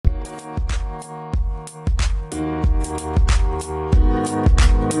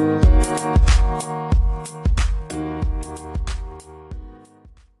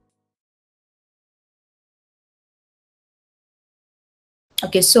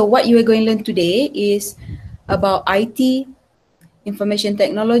Okay, so what you are going to learn today is about IT, information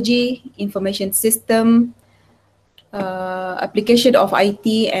technology, information system, application of IT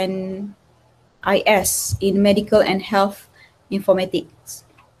and IS in medical and health informatics.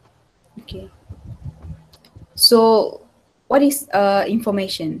 Okay, so what is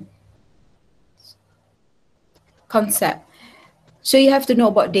information? Concept. So you have to know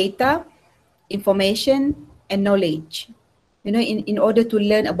about data, information, and knowledge. You know, in order to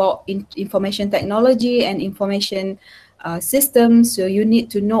learn about information technology and information systems, so you need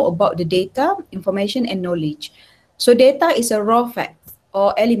to know about the data, information, and knowledge. So data is a raw fact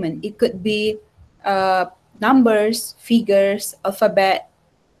or element. It could be numbers, figures, alphabet,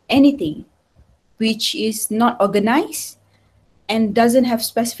 anything which is not organized and doesn't have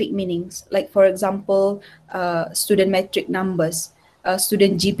specific meanings. Like for example, student metric numbers,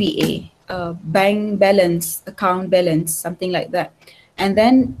 student GPA, bank balance, account balance, something like that. And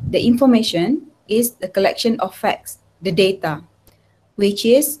then the information is the collection of facts, the data, which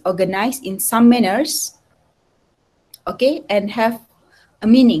is organized in some manners, okay, and have a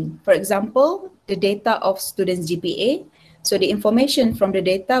meaning. For example, the data of students' GPA. So the information from the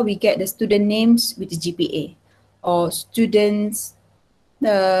data, we get the student names with the GPA, or students'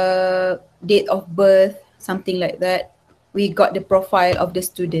 date of birth, something like that. We got the profile of the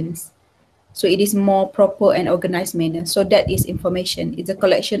students. So it is more proper and organized manner. So that is information. It's a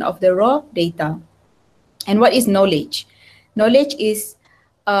collection of the raw data. And what is knowledge? Knowledge is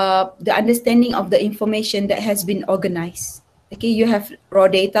the understanding of the information that has been organized. Okay, you have raw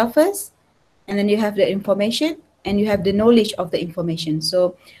data first, and then you have the information, and you have the knowledge of the information.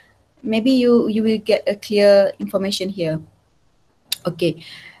 So maybe you will get a clear information here. Okay,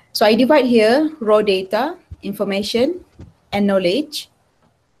 so I divide here raw data, information, and knowledge.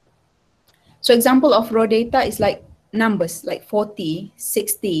 So example of raw data is like numbers like 40,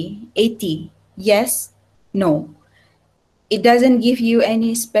 60, 80, yes, no. It doesn't give you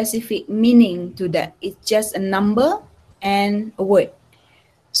any specific meaning to that. It's just a number and a word.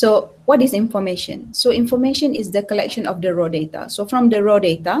 So what is information? So information is the collection of the raw data. So from the raw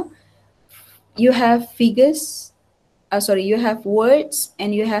data, you have figures, you have words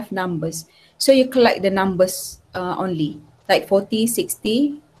and you have numbers. So you collect the numbers only, like 40,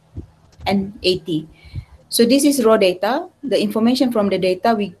 60, and 80. So this is raw data. The information from the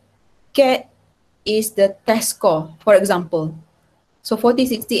data we get is the test score, for example. So 40,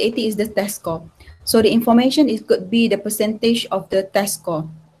 60, 80 is the test score. So the information could be the percentage of the test score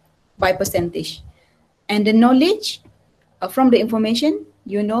by percentage. And the knowledge from the information,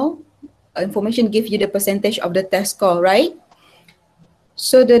 you know, information gives you the percentage of the test score, right?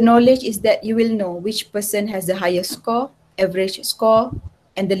 So the knowledge is that you will know which person has the highest score, average score,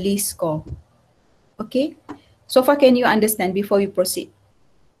 and the least score. Okay? So far, can you understand before we proceed?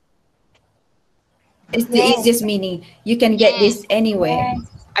 It's the easiest meaning. You can get this anywhere.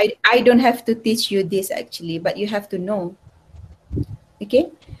 I don't have to teach you this actually, but you have to know. Okay?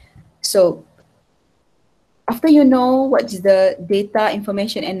 So after you know what is the data,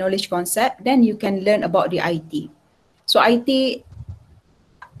 information, and knowledge concept, then you can learn about the IT. So IT,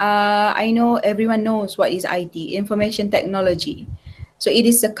 I know everyone knows what is IT, information technology. So it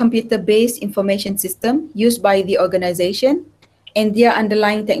is a computer-based information system used by the organization and their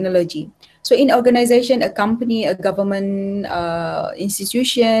underlying technology. So in organization, a company, a government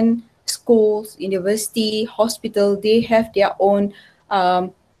institution, schools, university, hospital, they have their own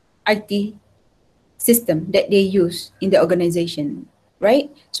IT system that they use in the organization,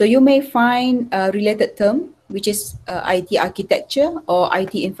 right? So you may find a related term, which is IT architecture or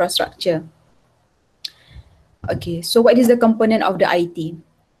IT infrastructure. Okay, so what is the component of the IT?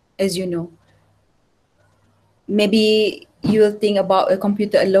 As you know, maybe you will think about a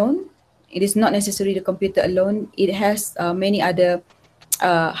computer alone. It is not necessarily the computer alone. It has many other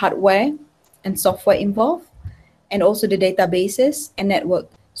hardware and software involved, and also the databases and network.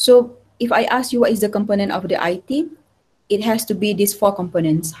 So if I ask you what is the component of the IT, it has to be these four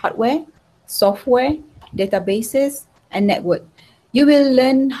components: hardware, software, databases, and network. You will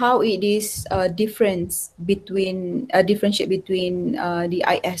learn how it is differentiate between the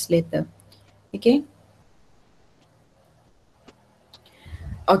IS later. Okay.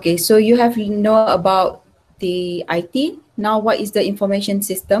 Okay, so you have know about the IT. Now, what is the information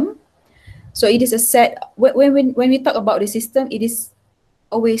system? So it is a set. When we talk about the system, it is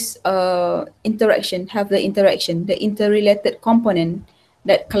always interaction. Have the interaction, the interrelated component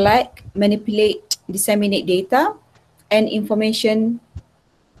that collect, manipulate, disseminate data, and information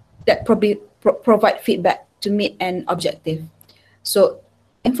that provide feedback to meet an objective. So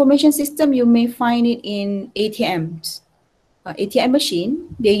information system, you may find it in ATMs, ATM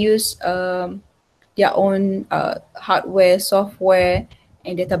machine, they use their own hardware, software,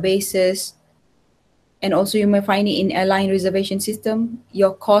 and databases. And also you may find it in airline reservation system,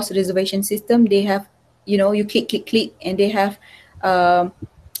 your course reservation system. They have, you click, and they have um,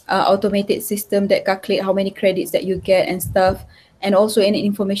 automated system that calculate how many credits that you get and stuff. And also an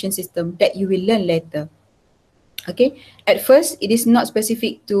information system that you will learn later. Okay, at first it is not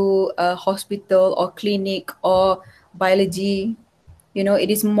specific to a hospital or clinic or biology.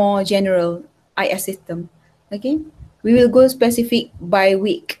 It is more general IS system. Okay, we will go specific by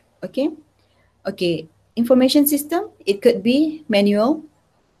week. Okay, information system, it could be manual,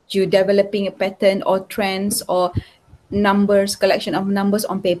 you developing a pattern or trends or numbers, collection of numbers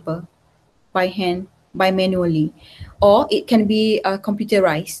on paper by hand, by manually. Or it can be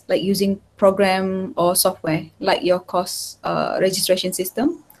computerized, like using program or software, like your course registration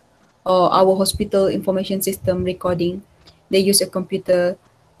system or our hospital information system recording. They use a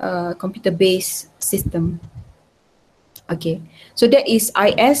computer-based system. Okay, so that is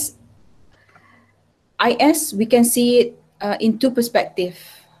IS. IS, we can see it in two perspectives,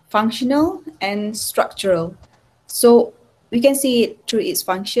 functional and structural. So we can see it through its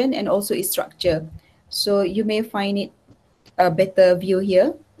function and also its structure. So you may find it a better view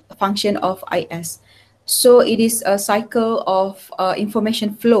here, a function of IS. So it is a cycle of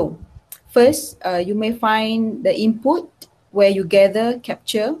information flow. First, you may find the input where you gather,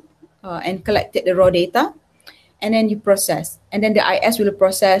 capture, and collected the raw data, and then you process. And then the IS will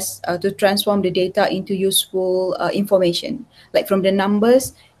process to transform the data into useful information. Like from the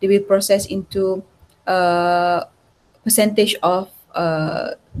numbers, they will process into percentage of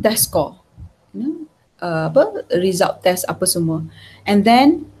test score. Result test apa semua. And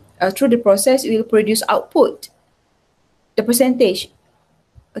then through the process, it will produce output, the percentage.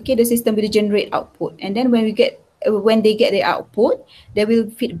 Okay, the system will generate output. And then when they get the output, they will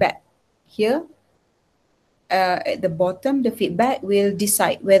feedback here. At the bottom, the feedback will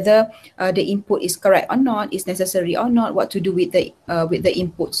decide whether the input is correct or not, is necessary or not, what to do with the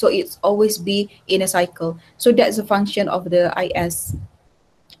input. So it's always be in a cycle. So that's a function of the IS.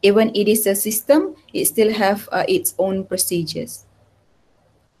 Even it is a system, it still have its own procedures.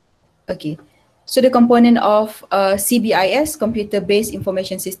 Okay, so the component of CBIS, computer-based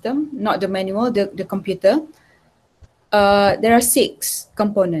information system, not the manual, the computer. There are 6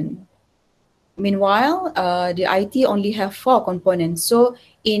 components. Meanwhile, the IT only have 4 components. So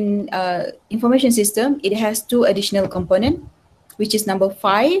in information system, it has 2 additional components, which is number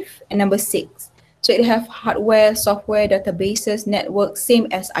 5 and number 6. So it have hardware, software, databases, network, same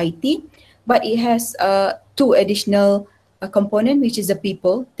as IT, but it has 2 additional components, which is the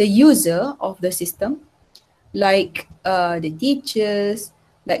people, the user of the system, like the teachers,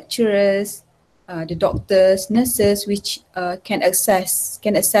 lecturers, the doctors, nurses, which can access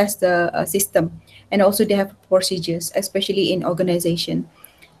the system. And also they have procedures, especially in organization.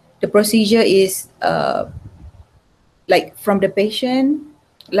 The procedure is like from the patient,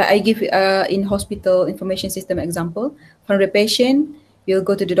 like I give in hospital information system example. From the patient, you'll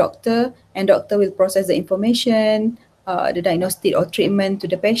go to the doctor, and doctor will process the information, the diagnostic or treatment to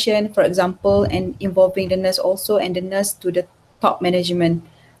the patient, for example, and involving the nurse also, and the nurse to the top management,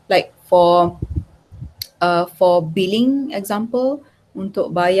 like for billing example,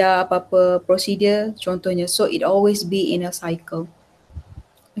 untuk bayar apa-apa procedure contohnya. So it always be in a cycle.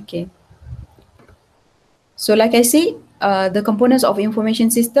 Okay. So like I said, the components of information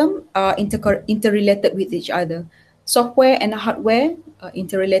system are interrelated with each other. Software and hardware are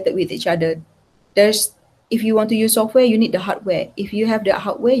interrelated with each other. If you want to use software, you need the hardware. If you have the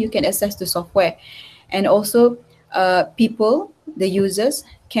hardware, you can access the software. And also people, the users,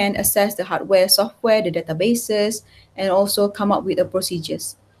 can access the hardware, software, the databases, and also come up with the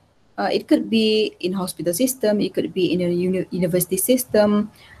procedures. It could be in hospital system, it could be in a university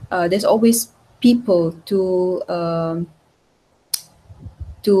system. There's always people to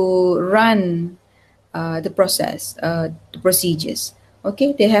run the process, the procedures.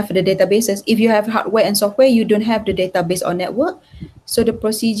 Okay, they have the databases. If you have hardware and software, you don't have the database or network, so the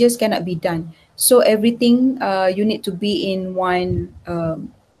procedures cannot be done. So everything you need to be in one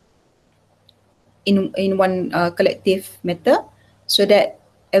collective matter, so that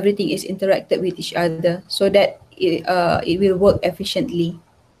everything is interacted with each other, so that it will work efficiently.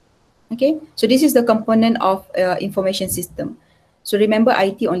 Okay, so this is the component of information system. So remember,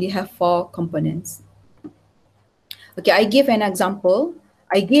 IT only have 4 components. Okay, I give an example.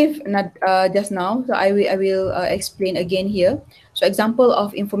 I give just now, so I will explain again here. So example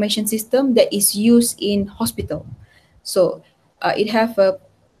of information system that is used in hospital. So it have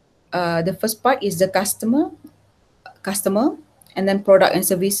the first part is the customer, and then product and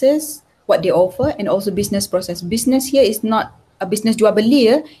services, what they offer, and also business process. Business here is not a business jual beli,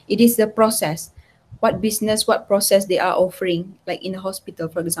 it is the process. What business, what process they are offering, like in a hospital,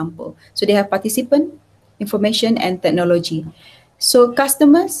 for example. So they have participant, information, and technology. So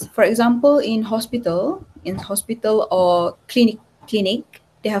customers, for example, in hospital or clinic,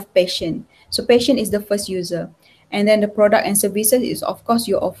 they have patient. So patient is the first user. And then the product and services is, of course,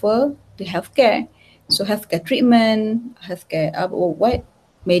 you offer the healthcare. So healthcare treatment, healthcare,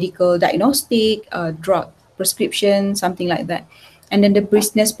 medical diagnostic, drug prescription, something like that. And then the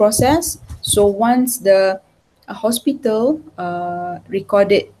business process. So once the hospital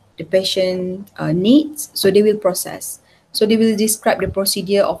recorded the patient needs, so they will process. So they will describe the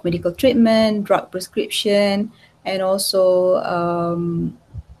procedure of medical treatment, drug prescription, and also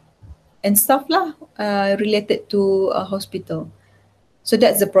and stuff lah related to a hospital. So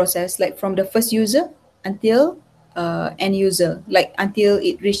that's the process, like from the first user until end user, like until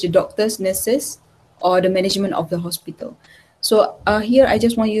it reach the doctors, nurses, or the management of the hospital. So here I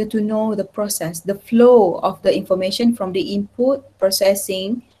just want you to know the process, the flow of the information from the input,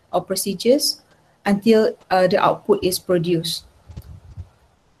 processing, or procedures until the output is produced.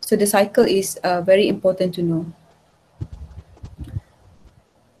 So the cycle is very important to know.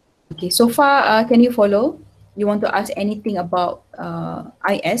 Okay, so far, can you follow? You want to ask anything about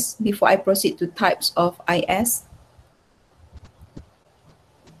IS before I proceed to types of IS?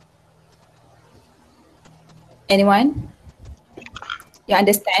 Anyone? You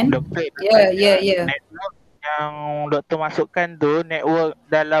understand? Doktor, Yeah. network yang doktor masukkan tu network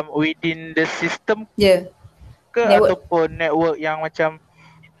dalam within the system Yeah. ke Network. ataupun network yang macam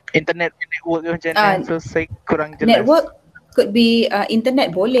internet network ke macam mana? So saya kurang jelas. Network could be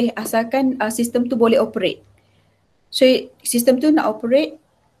internet boleh asalkan sistem tu boleh operate. So sistem tu nak operate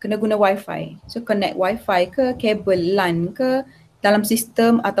kena guna wifi. So connect wifi ke kabel LAN ke dalam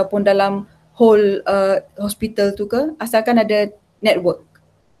sistem ataupun dalam whole hospital tu ke, asalkan ada network.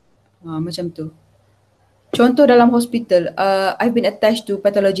 Macam tu. Contoh dalam hospital, I've been attached to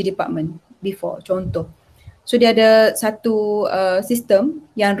pathology department before, contoh. So dia ada satu sistem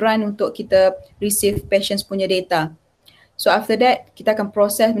yang run untuk kita receive patients punya data. So after that, kita akan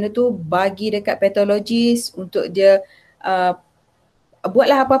proses benda tu, bagi dekat pathologist untuk dia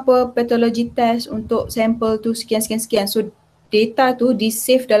buatlah apa-apa pathology test untuk sampel tu sekian. So data tu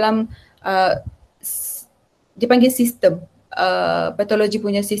di-save dalam dia panggil sistem, pathology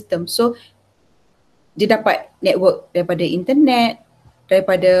punya sistem. So dia dapat network daripada internet,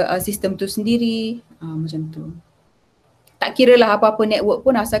 daripada sistem tu sendiri, macam tu. Tak kira lah apa-apa network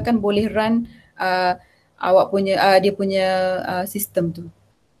pun asalkan boleh run awak punya dia punya sistem tu.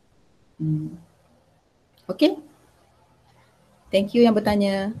 Okay? Thank you yang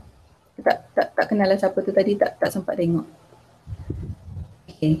bertanya. Tak kenal lah siapa tu tadi, tak sempat tengok.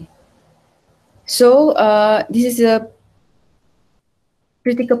 Okay. So this is a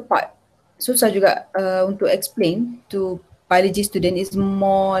critical part. Susah juga untuk explain to biology student, is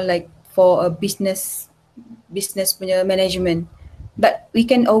more like for a business punya management. But we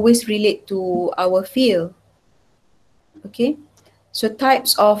can always relate to our field. Okay. So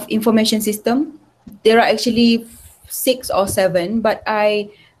types of information system, there are actually 6 or 7, but I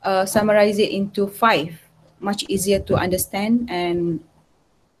summarize it into 5. Much easier to understand and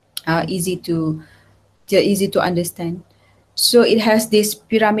easy to understand. So it has this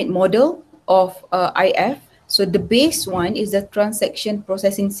pyramid model of IF. So the base one is the transaction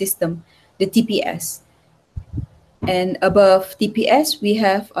processing system, the TPS. And above TPS, we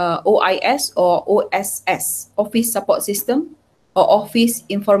have OIS or OSS, Office Support System or Office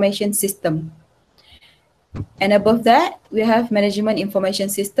Information System. And above that, we have Management Information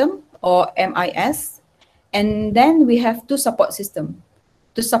System or MIS. And then we have 2 support systems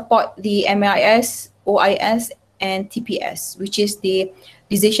to support the MIS, OIS, and TPS, which is the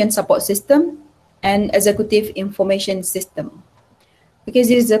Decision Support System and Executive Information System. Because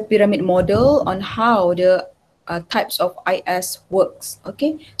this is a pyramid model on how the types of IS works.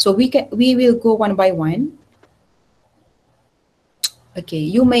 Okay, so we will go one by one. Okay,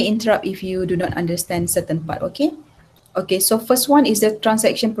 you may interrupt if you do not understand certain part. Okay, so first one is the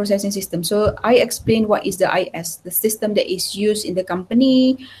transaction processing system. So I explain what is the IS, the system that is used in the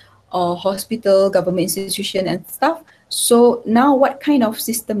company or hospital, government institution and stuff. So now what kind of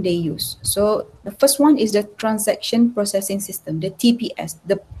system they use? So the first one is the transaction processing system, the TPS,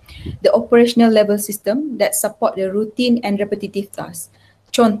 the operational level system that support the routine and repetitive tasks.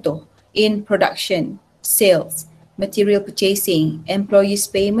 Contoh, in production, sales, material purchasing, employees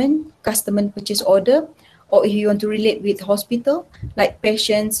payment, customer purchase order, or if you want to relate with hospital, like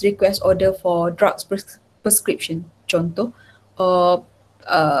patients request order for drugs prescription. contoh, or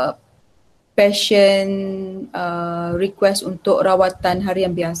patient request untuk rawatan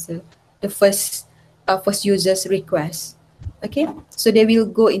harian biasa, the first user's request. Okay, so they will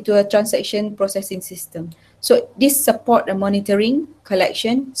go into a transaction processing system. So this support the monitoring,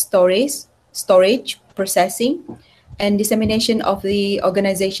 collection, storage, processing, and dissemination of the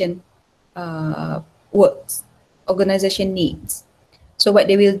organization works, organization needs. So what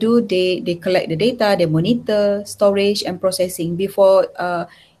they will do, they collect the data, they monitor, storage and processing before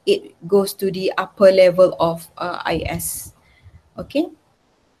it goes to the upper level of IS. Okay.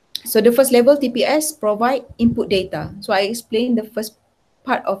 So the first level TPS provide input data. So I explained the first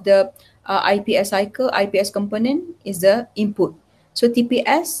part of the IPS cycle. IPS component is the input. So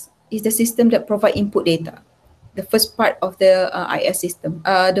TPS is the system that provide input data. The first part of the IS system,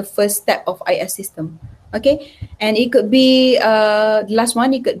 the first step of IS system. Okay, and it could be the last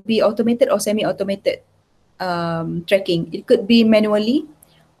one. It could be automated or semi-automated tracking. It could be manually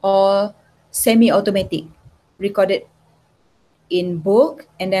or semi-automatic, recorded in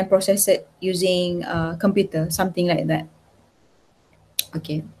book and then process it using computer, something like that.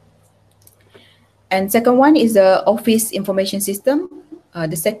 Okay. And second one is the office information system.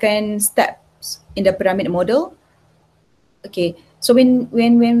 The second steps in the pyramid model. Okay. So when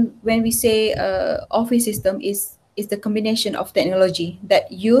we say office system is the combination of technology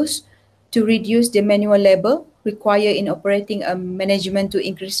that used to reduce the manual labor required in operating a management to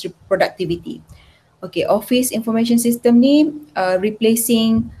increase productivity. Okay, office information system ni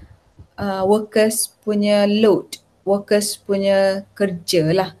replacing workers punya load, workers punya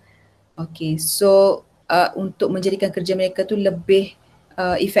kerja lah. Okay, so untuk menjadikan kerja mereka tu lebih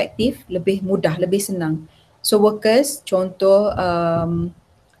efektif, lebih mudah, lebih senang. So workers, contoh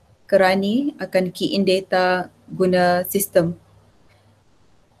kerani akan key in data guna sistem.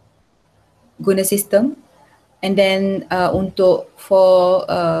 And then untuk for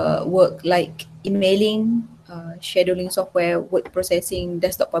work like emailing, scheduling software, word processing,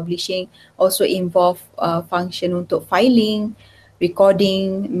 desktop publishing also involve function untuk filing,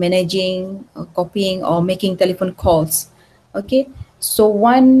 recording, managing, copying or making telephone calls. Okay, so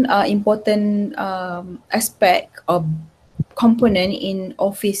one important aspect of component in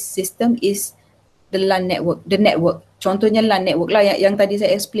office system is the LAN network, the network. Contohnya LAN network lah yang tadi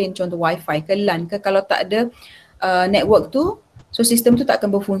saya explain, contoh Wi-Fi ke LAN ke, kalau tak ada network tu, so sistem tu tak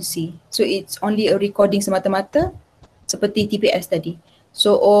akan berfungsi. So it's only a recording semata-mata seperti TPS tadi.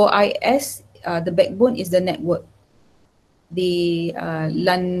 So OIS, the backbone is the network. The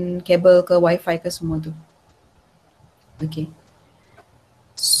LAN kabel ke Wi-Fi ke semua tu. Okay.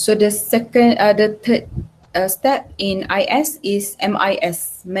 So the third step in IS is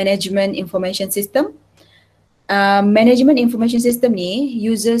MIS, Management Information System. Management Information System ni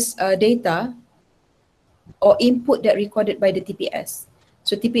uses data or input that recorded by the TPS.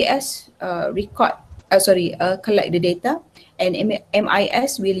 So TPS collect the data, and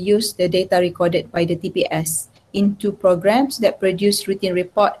MIS will use the data recorded by the TPS into programs that produce routine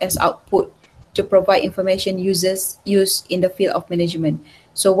report as output to provide information users use in the field of management.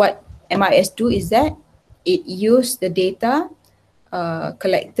 So what MIS do is that it use the data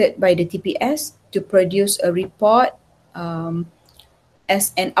collected by the TPS to produce a report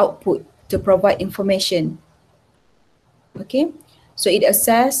as an output to provide information. Okay, so it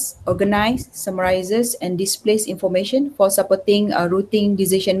assess, organize, summarizes and displays information for supporting routine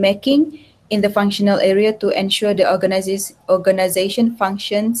decision making in the functional area to ensure the organization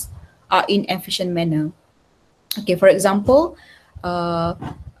functions are in efficient manner. Okay, for example, a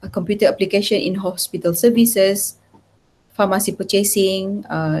computer application in hospital services, pharmacy purchasing,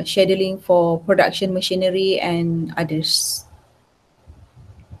 scheduling for production machinery and others.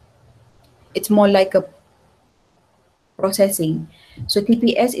 It's more like a processing. So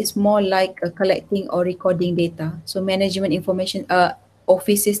TPS is more like a collecting or recording data. So management information,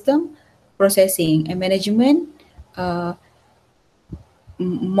 office system, processing, and management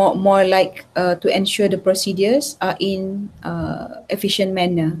more like to ensure the procedures are in efficient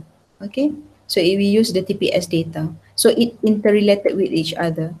manner. Okay, so we use the TPS data. So it interrelated with each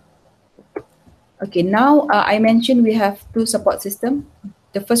other. Okay, now I mentioned we have two support systems.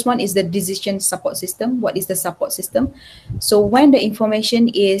 The first one is the decision support system. What is the support system? So when the information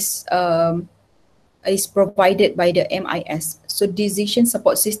is provided by the MIS, so decision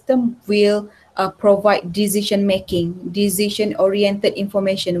support system will provide decision making, decision oriented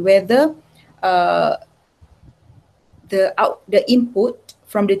information, whether the input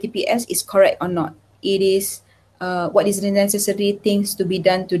from the TPS is correct or not. It is what is the necessary things to be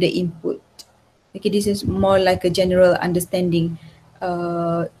done to the input. Okay, this is more like a general understanding.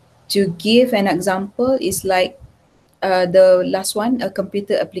 To give an example is like the last one, a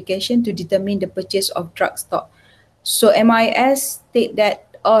computer application to determine the purchase of drug stock. So MIS state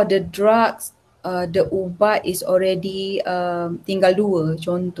that the drugs, the ubat is already tinggal dua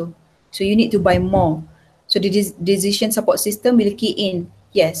contoh. So you need to buy more. So the decision support system will key in.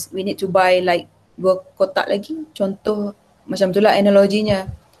 Yes, we need to buy like 2 kotak lagi. Contoh macam itulah analoginya.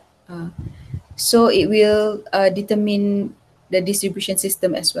 So it will determine the distribution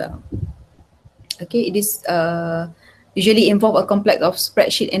system as well. Okay, it is usually involve a complex of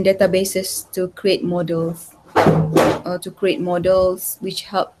spreadsheet and databases to create models. Which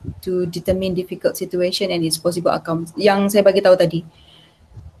help to determine difficult situation and its possible outcomes. Yang saya bagi tahu tadi,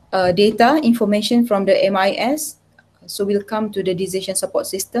 data information from the MIS, so will come to the decision support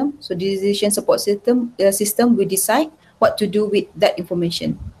system. So the decision support system will decide what to do with that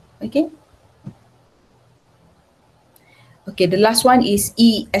information. Okay. Okay, the last one is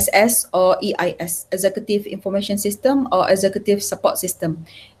ESS or EIS, Executive Information System or Executive Support System.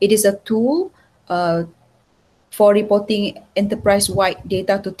 It is a tool for reporting enterprise-wide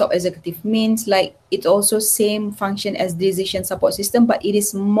data to top executive. Means like it also same function as decision support system, but it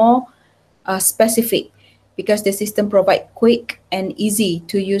is more specific because the system provide quick and easy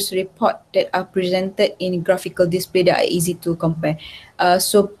to use report that are presented in graphical display that are easy to compare.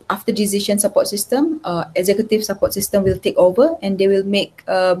 So after decision support system, executive support system will take over and they will make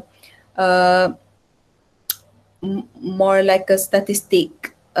more like a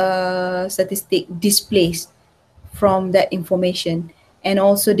statistic displays from that information, and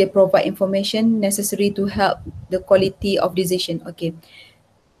also they provide information necessary to help the quality of decision. Okay.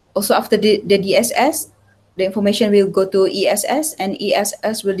 Also after the DSS, the information will go to ESS and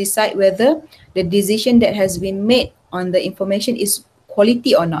ESS will decide whether the decision that has been made on the information is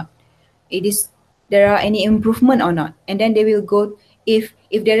quality or not. There are any improvement or not. And then they will go, if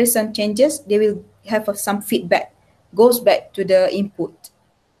there is some changes, they will have some feedback, goes back to the input.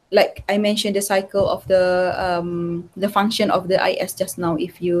 Like I mentioned the cycle of the function of the IS just now,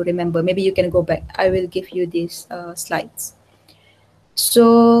 if you remember. Maybe you can go back. I will give you these slides.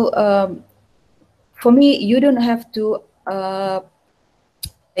 So for me, you don't have to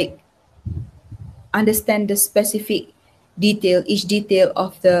like understand the specific detail, each detail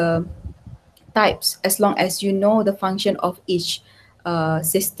of the types, as long as you know the function of each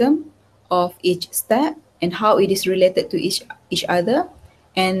system, of each step, and how it is related to each other,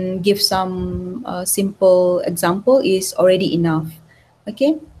 and give some simple example is already enough.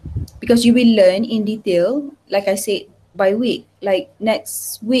 Okay, because you will learn in detail, like I said, by week. Like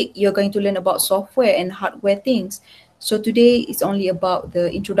next week you're going to learn about software and hardware things. So today is only about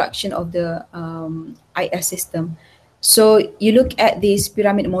the introduction of the IS system. So you look at this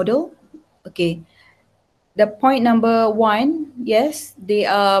pyramid model. Okay, the point number 1, yes, there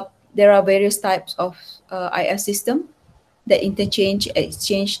are various types of IS system that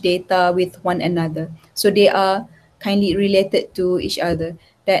exchange data with one another. So they are kindly related to each other.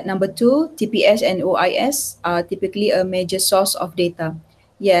 That number 2, TPS and OIS are typically a major source of data.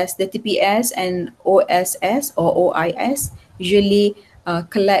 Yes, the TPS and OSS or OIS usually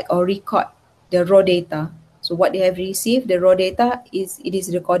collect or record the raw data. So what they have received, the raw data, it is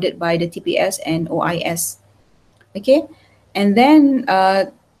recorded by the TPS and OIS. Okay, and then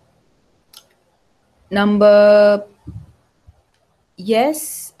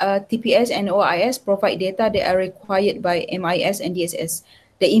yes, TPS and OIS provide data that are required by MIS and DSS.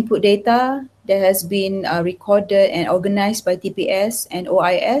 The input data that has been recorded and organized by TPS and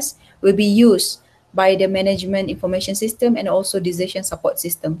OIS will be used by the management information system and also decision support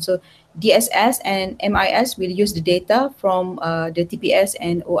system. So DSS and MIS will use the data from the TPS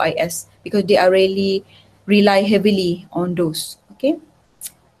and OIS because they are really rely heavily on those. Okay.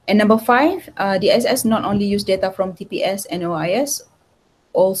 And number 5, DSS not only use data from TPS and OIS,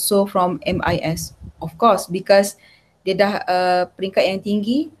 also from MIS. Of course, because dia dah peringkat yang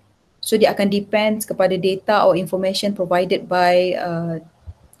tinggi, so dia akan depend kepada data or information provided by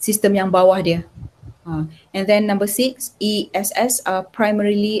sistem yang bawah dia. And then number 6, ESS are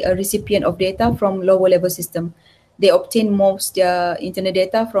primarily a recipient of data from lower level system. They obtain most their internet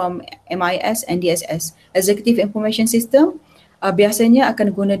data from MIS and DSS. Executive Information System biasanya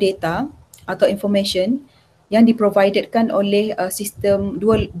akan guna data atau information yang diprovidedkan oleh sistem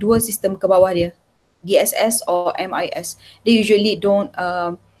dua sistem ke bawah dia, DSS or MIS. They usually don't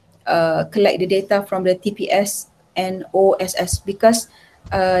collect the data from the TPS and OSS because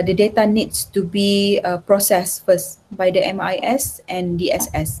the data needs to be processed first by the MIS and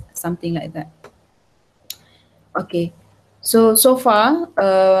DSS, something like that. Okay, so far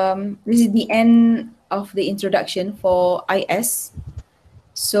this is the end of the introduction for IS.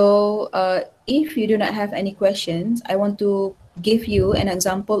 So if you do not have any questions, I want to give you an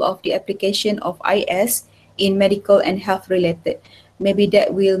example of the application of IS in medical and health related. Maybe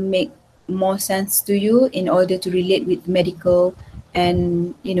that will make more sense to you in order to relate with medical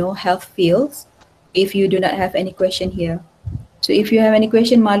and health fields. If you do not have any question here, so if you have any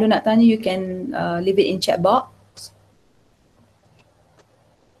question, malu nak tanya, you can leave it in chat box.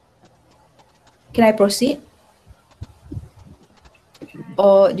 Can I proceed?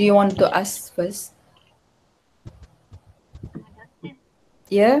 Or do you want to ask first?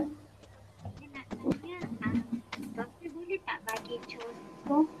 Yeah. Saya nak tanya, doktor boleh tak bagi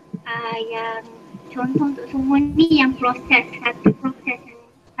contoh yang contoh untuk semua ni yang proses satu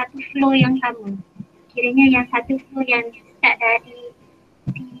flow yang sama. Kiranya yang satu flow yang start dari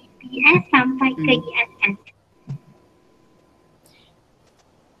TPS sampai ke ESS.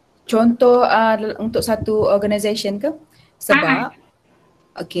 Contoh untuk satu organisation ke? Sebab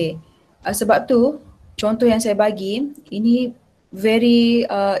okay, sebab tu contoh yang saya bagi ini very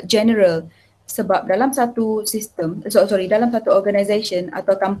general, sebab dalam satu sistem, dalam satu organisation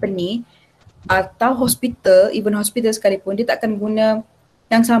atau company atau hospital, even hospital sekalipun, dia takkan guna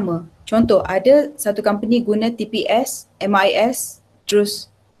yang sama. Contoh, ada satu company guna TPS, MIS,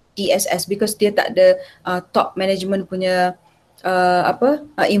 terus DSS because dia tak ada top management punya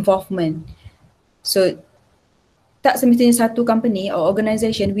involvement. So tak semestinya satu company or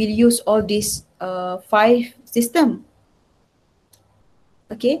organisation will use all these 5 system.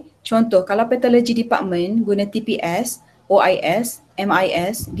 Okay, contoh kalau pathology department guna TPS, OIS,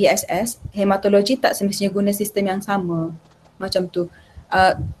 MIS, DSS, hematologi tak semestinya guna sistem yang sama. Macam tu.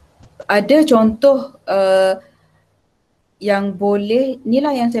 Ada contoh yang boleh,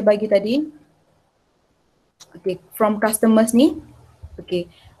 inilah yang saya bagi tadi. Okay, from customers ni. Okay,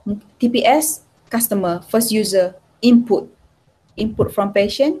 TPS, customer, first user, input from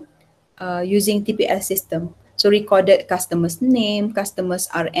patient using TPS system. So recorded customer's name, customer's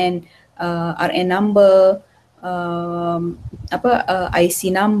RN number, IC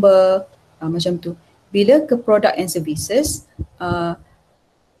number, macam tu. Bila ke product and services,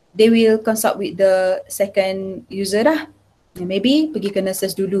 they will consult with the second user lah. Maybe pergi ke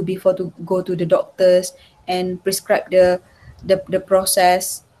nurses dulu before to go to the doctors and prescribe the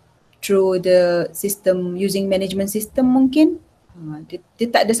process through the system, using management system mungkin. Dia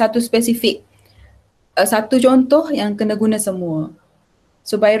tak ada satu spesifik, satu contoh yang kena guna semua.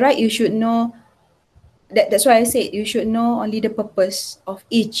 So by right you should know, that's why I said you should know only the purpose of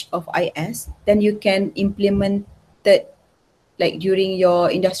each of IS, then you can implement that like during your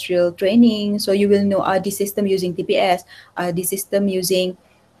industrial training. So you will know this system using TPS, this system using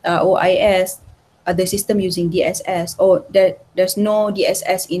OIS, other system using DSS. Oh, there's no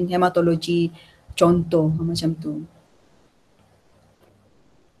DSS in hematology, contoh macam tu.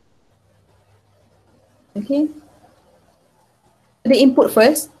 Okay. The input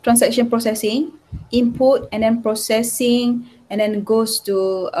first, transaction processing, input and then processing, and then goes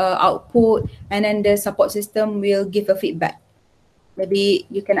to output, and then the support system will give a feedback. Maybe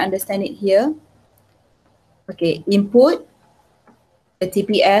you can understand it here. Okay, input, the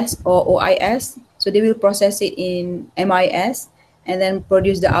TPS or OIS, so they will process it in MIS and then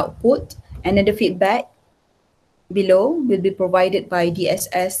produce the output, and then the feedback below will be provided by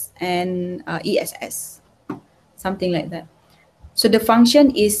DSS and ESS, something like that. So the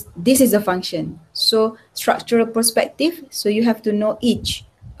function is, this is a function. So structural perspective, so you have to know each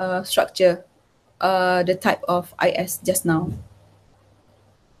structure, the type of IS just now.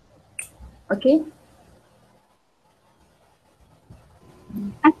 Okay.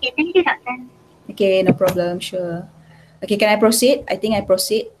 Okay, thank you, Doctor. Okay, no problem, sure. Okay, can I proceed? I think I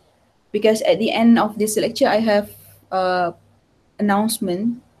proceed because at the end of this lecture, I have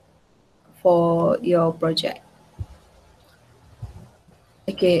announcement for your project.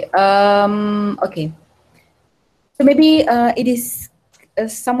 Okay, okay. So maybe it is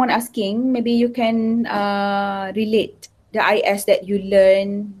someone asking, maybe you can relate the IS that you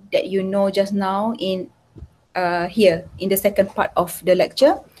learn, that you know just now in here in the second part of the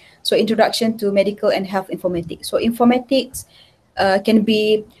lecture. So introduction to medical and health informatics. So informatics can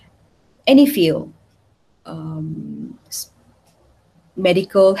be any field,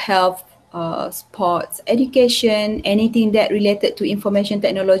 medical, health, sports, education, anything that related to information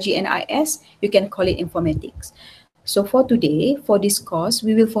technology and IS, you can call it informatics. So for today, for this course,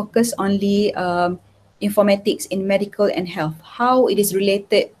 we will focus only informatics in medical and health, how it is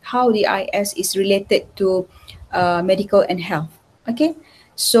related, how the IS is related to medical and health. Okay,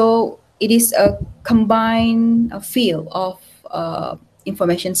 so it is a combined field of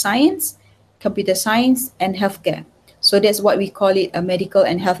information science, computer science, and healthcare. So that's what we call it a medical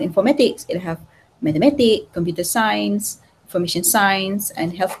and health informatics. It have mathematics, computer science, information science,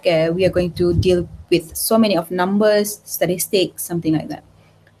 and healthcare. We are going to deal with so many of numbers, statistics, something like that.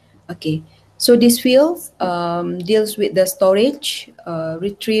 Okay, so this field deals with the storage,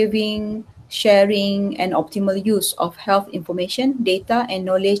 retrieving, sharing, and optimal use of health information, data, and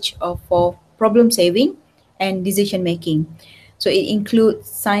knowledge for problem saving and decision making. So it includes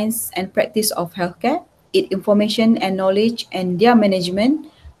science and practice of healthcare, information and knowledge and their management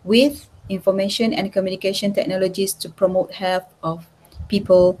with information and communication technologies to promote health of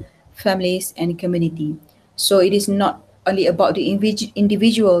people, families, and community. So it is not only about the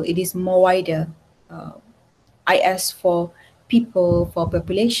individual, it is more wider. IS for people, for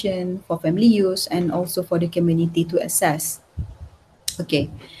population, for family use, and also for the community to assess.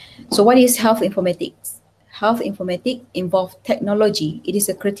 Okay, so what is health informatics? Health informatics involves technology. It is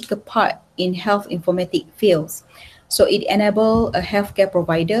a critical part in health informatics fields. So it enables a healthcare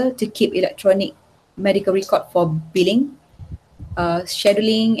provider to keep electronic medical record for billing,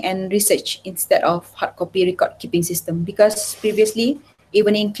 scheduling and research instead of hard copy record keeping system, because previously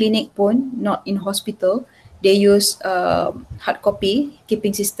even in clinic pun, not in hospital, they use hard copy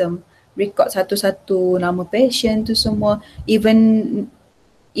keeping system, record satu-satu nama patient tu semua. Even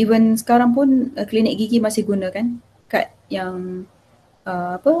sekarang pun klinik gigi masih gunakan kad yang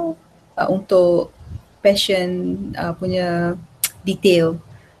untuk patient punya detail.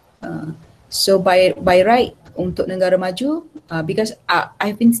 So by right untuk negara maju, because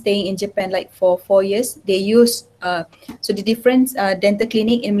I've been staying in Japan like for 4 years, they use so the difference dental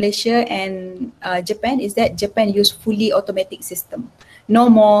clinic in Malaysia and Japan is that Japan use fully automatic system,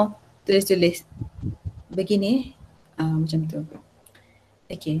 no more tulis-tulis begini macam tu.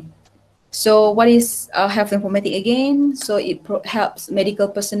 Okay, so what is health informatics again? So it helps medical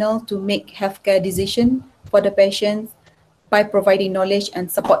personnel to make healthcare decision for the patients by providing knowledge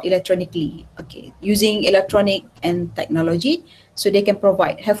and support electronically. Okay, using electronic and technology, so they can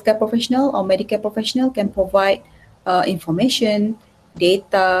provide healthcare professional or medical professional can provide information,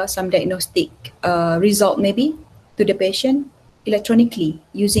 data, some diagnostic result maybe to the patient electronically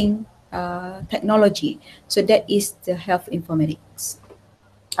using technology. So that is the health informatics.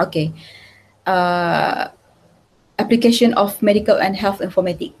 Okay, application of medical and health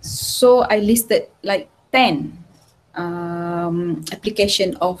informatics. So I listed like 10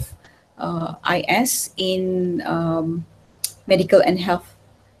 application of IS in medical and health,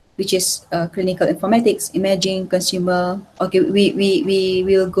 which is clinical informatics, imaging, consumer. Okay, we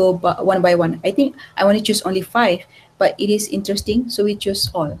will go one by one. I think I want to choose only 5, but it is interesting, so we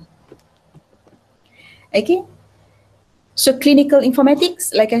choose all. Okay, so clinical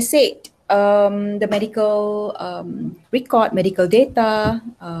informatics, like I said, the medical record, medical data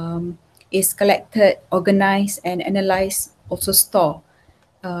is collected, organized, and analyzed, also stored,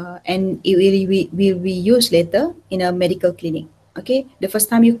 and it will be used later in a medical clinic. Okay, the first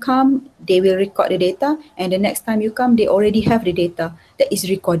time you come, they will record the data, and the next time you come, they already have the data that is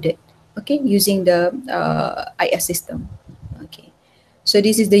recorded. Okay, using the IS system. Okay, so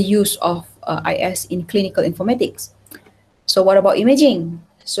this is the use of IS in clinical informatics. So what about imaging?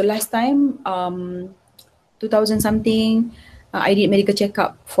 So last time, 2000 something, I did medical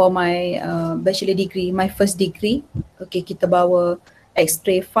checkup for my bachelor degree, my first degree. Okay, kita bawa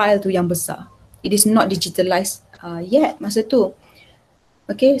X-ray file tu yang besar. It is not digitalized yet masa tu.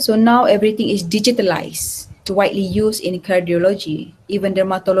 Okay, so now everything is digitalized, widely used in cardiology, even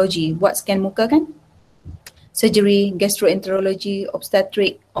dermatology. Buat scan muka kan? Surgery, gastroenterology,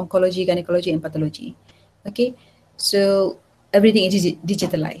 obstetric, oncology, gynecology, and pathology. Okay, so everything is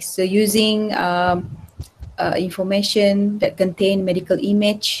digitalized. So using information that contain medical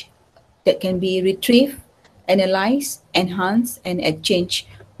image that can be retrieved, analyzed, enhanced, and exchanged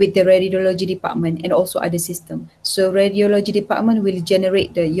with the radiology department and also other system. So radiology department will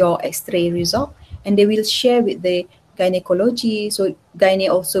generate your X-ray result, and they will share with the gynecology. So gyne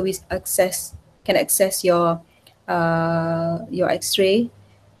also can access your X-ray.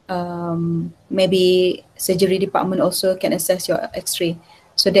 Maybe surgery department also can access your X-ray.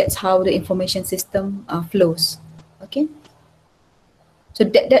 So that's how the information system flows. Okay. So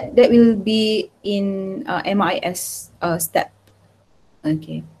that will be in MIS step.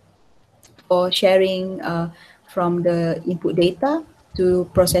 Okay. For sharing from the input data to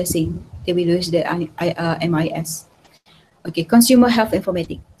processing, they will use the MIS. Okay. Consumer health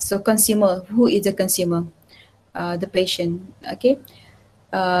informatics. So consumer, who is the consumer? The patient. Okay.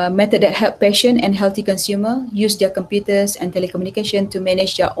 Method that help patient and healthy consumer use their computers and telecommunication to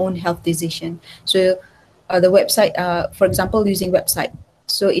manage their own health decision. So the website, for example, using website.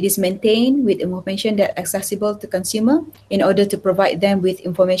 So it is maintained with information that accessible to consumer in order to provide them with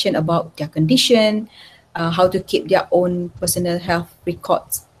information about their condition, how to keep their own personal health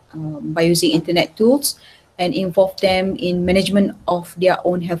records by using internet tools, and involve them in management of their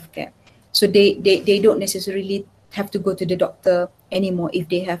own healthcare. So they don't necessarily have to go to the doctor anymore if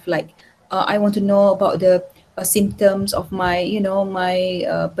they have like, I want to know about the symptoms of my, my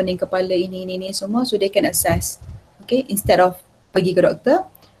pening kepala ini semua, so they can assess, okay, instead of pergi ke doktor.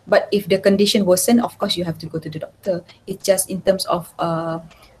 But if the condition worsen, of course you have to go to the doctor. It's just in terms of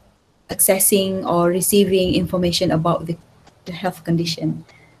accessing or receiving information about the health condition.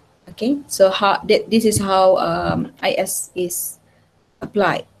 Okay, so this is how IS is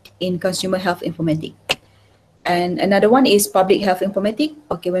applied in consumer health informatics. And another one is public health informatics.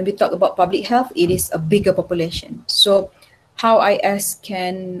 Okay, when we talk about public health, it is a bigger population. So how IS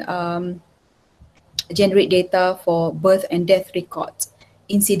can generate data for birth and death records,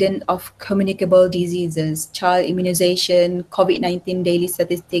 incident of communicable diseases, child immunization, COVID-19 daily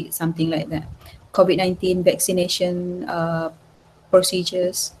statistics, something like that. COVID-19 vaccination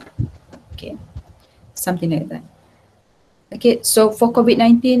procedures, okay, something like that. Okay, so for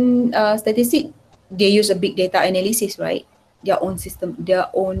COVID-19 statistic, they use a big data analysis, right? Their own system, their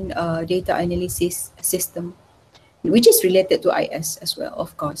own data analysis system, which is related to IS as well,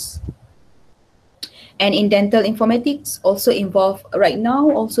 of course. And in dental informatics right now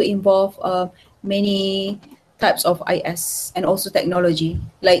also involve many types of IS and also technology.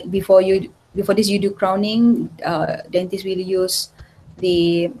 Like before this you do crowning, dentists will use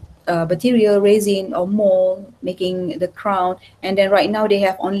the material, resin or mold, making the crown. And then right now they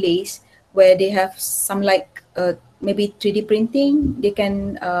have onlays where they have some like maybe 3D printing.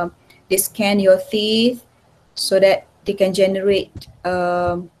 They scan your teeth so that they can generate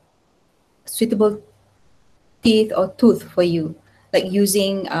suitable teeth or tooth for you, like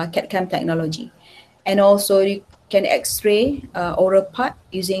using CAD/CAM technology. And also you can x-ray oral part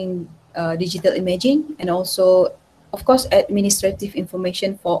using digital imaging, and also of course administrative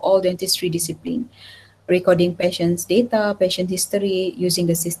information for all dentistry discipline, recording patient's data, patient history using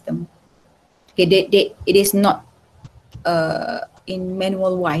the system. Okay, it is not in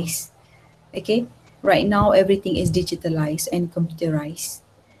manual wise. Okay, right now everything is digitalized and computerized.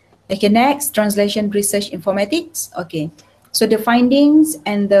 Okay, next, translation research informatics. Okay, so the findings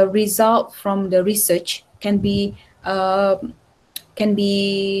and the result from the research can be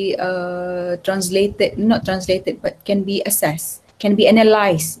translated, not translated, but can be assessed, can be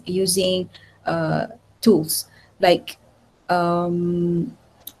analyzed using tools like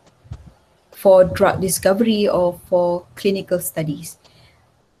for drug discovery or for clinical studies.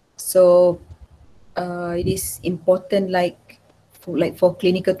 So it is important like for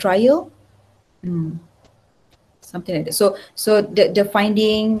clinical trial, something like that. So the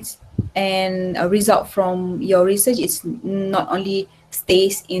findings and a result from your research is not only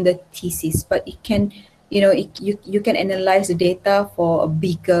stays in the thesis, but it can, you can analyze the data for a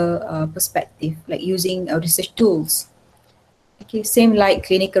bigger perspective, like using research tools. Okay, same like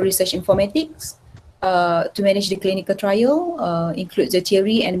clinical research informatics. To manage the clinical trial includes the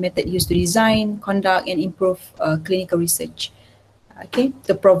theory and method used to design, conduct, and improve clinical research. Okay,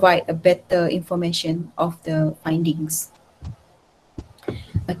 to provide a better information of the findings.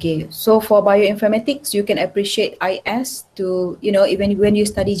 Okay, so for bioinformatics, you can appreciate IS to, even when you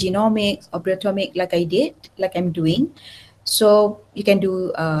study genomics or proteomics like I'm doing. So you can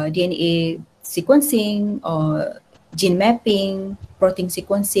do DNA sequencing or gene mapping, protein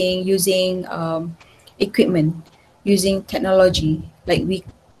sequencing using equipment, using technology. Like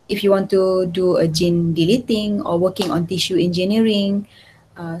if you want to do a gene deleting or working on tissue engineering,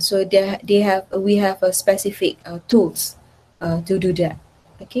 so we have a specific tools to do that.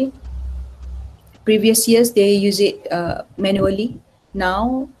 Okay. Previous years they use it manually.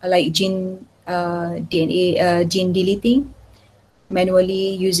 Now, like gene DNA gene deleting,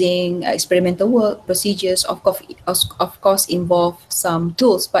 manually using experimental work procedures. Of course, involve some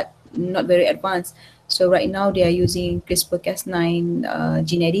tools, but not very advanced. So right now they are using CRISPR-Cas9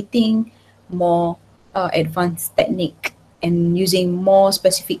 gene editing, more advanced technique, and using more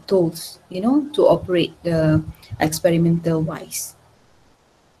specific tools, to operate the experimental wise.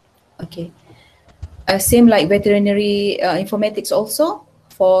 Okay. Same like veterinary informatics also.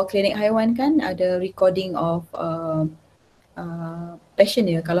 For klinik haiwan kan ada recording of patient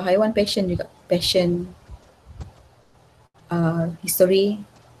ya. Kalau haiwan patient juga, patient history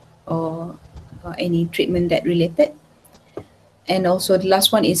or any treatment that related. And also the last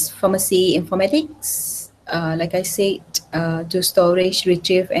one is pharmacy informatics. Like I said, to storage,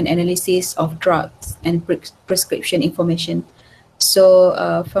 retrieve, and analysis of drugs and prescription information. So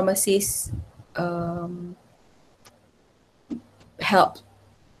pharmacists help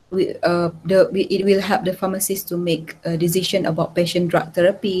it will help the pharmacist to make a decision about patient drug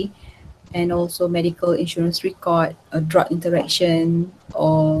therapy and also medical insurance record, drug interaction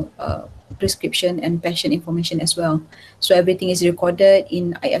or prescription and patient information as well. So everything is recorded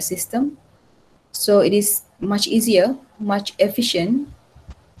in IR system. So it is much easier, much efficient.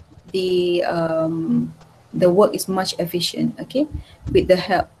 The work is much efficient, okay, with the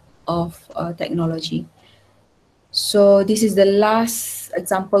help of technology. So this is the last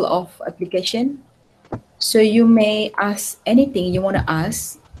example of application. So you may ask anything you want to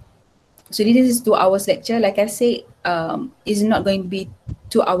ask. So this is 2 hours lecture. Like I say, it's not going to be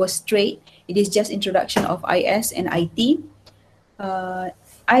 2 hours straight. It is just introduction of IS and IT.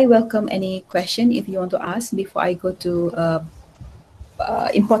 I welcome any question if you want to ask before I go to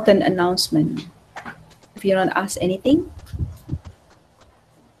important announcement. If you want to ask anything.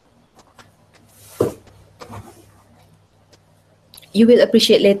 You will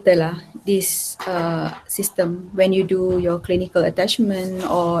appreciate later lah this system when you do your clinical attachment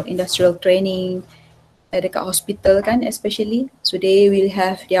or industrial training dekat hospital kan, especially. So they will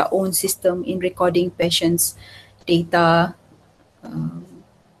have their own system in recording patients' data,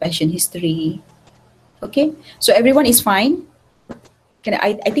 patient history. Okay, so everyone is fine.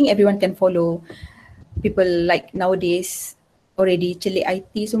 I think everyone can follow. People like nowadays already celik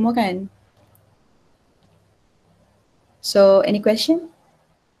IT semua kan. So any question?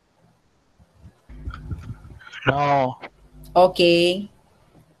 No. Okay.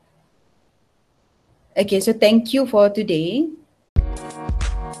 Okay, so thank you for today.